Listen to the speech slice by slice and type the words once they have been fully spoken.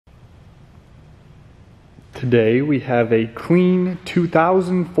Today we have a clean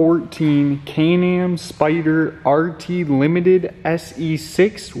 2014 Can-Am Spyder RT Limited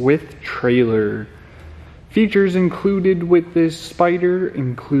SE6 with trailer. Features included with this Spyder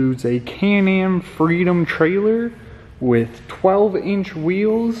includes a Can-Am Freedom trailer with 12-inch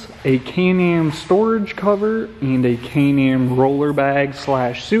wheels, a Can-Am storage cover, and a Can-Am roller bag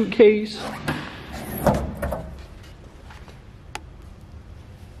 / suitcase.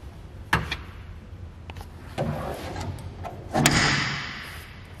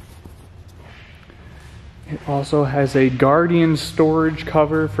 It also has a Guardian storage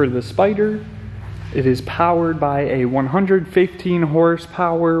cover for the Spyder. It is powered by a 115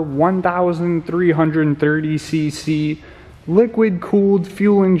 horsepower, 1,330 cc liquid-cooled,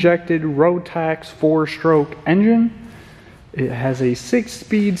 fuel-injected Rotax 4-stroke engine. It has a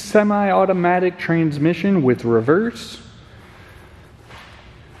 6-speed semi-automatic transmission with reverse.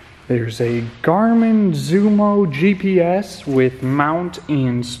 There's a Garmin Zumo GPS with mount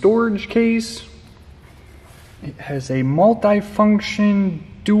and storage case. It has a multi-function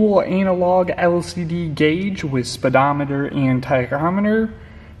dual analog LCD gauge with speedometer and tachometer.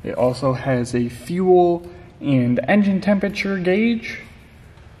 It also has a fuel and engine temperature gauge.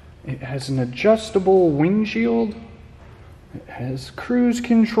 It has an adjustable windshield. It has cruise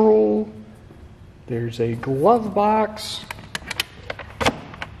control. There's a glove box.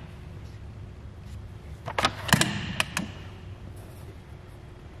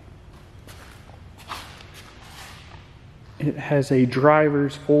 It has a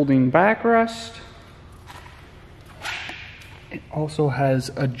driver's folding backrest. It also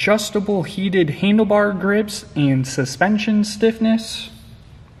has adjustable heated handlebar grips and suspension stiffness.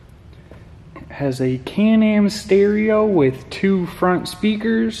 It has a Can-Am stereo with 2 front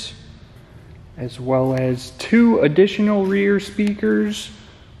speakers, as well as 2 additional rear speakers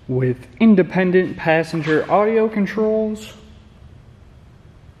with independent passenger audio controls.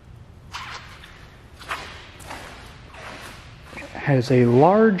 Has a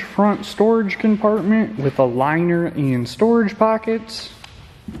large front storage compartment with a liner and storage pockets.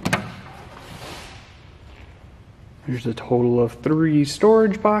 There's a total of 3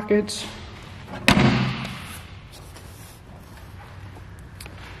 storage pockets.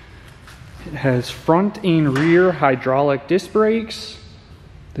 It has front and rear hydraulic disc brakes.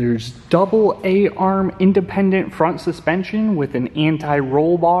 There's double A-arm independent front suspension with an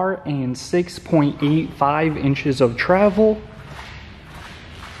anti-roll bar and 6.85 inches of travel.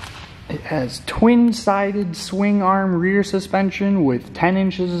 It has twin-sided swing arm rear suspension with 10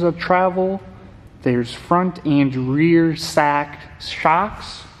 inches of travel. There's front and rear sack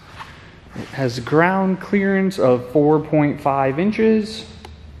shocks. It has ground clearance of 4.5 inches.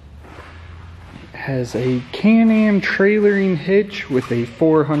 It has a Can-Am trailering hitch with a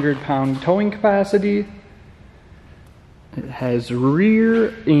 400-pound towing capacity. It has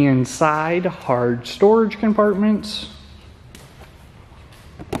rear and side hard storage compartments.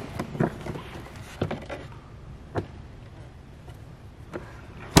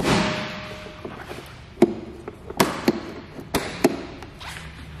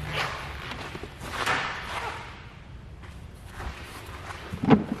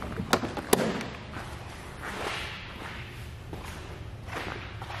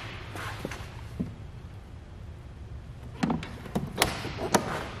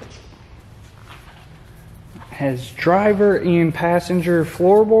 Has driver and passenger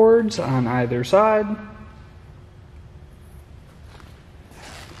floorboards on either side.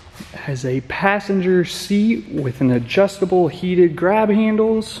 Has a passenger seat with an adjustable heated grab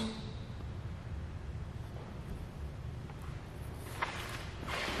handles.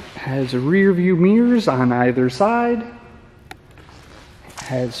 Has rear view mirrors on either side.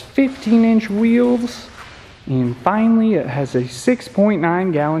 Has 15-inch wheels. And finally, it has a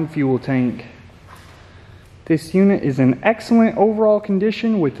 6.9 gallon fuel tank. This unit is in excellent overall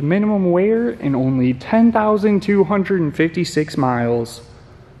condition with minimum wear and only 10,256 miles.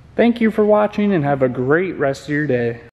 Thank you for watching and have a great rest of your day.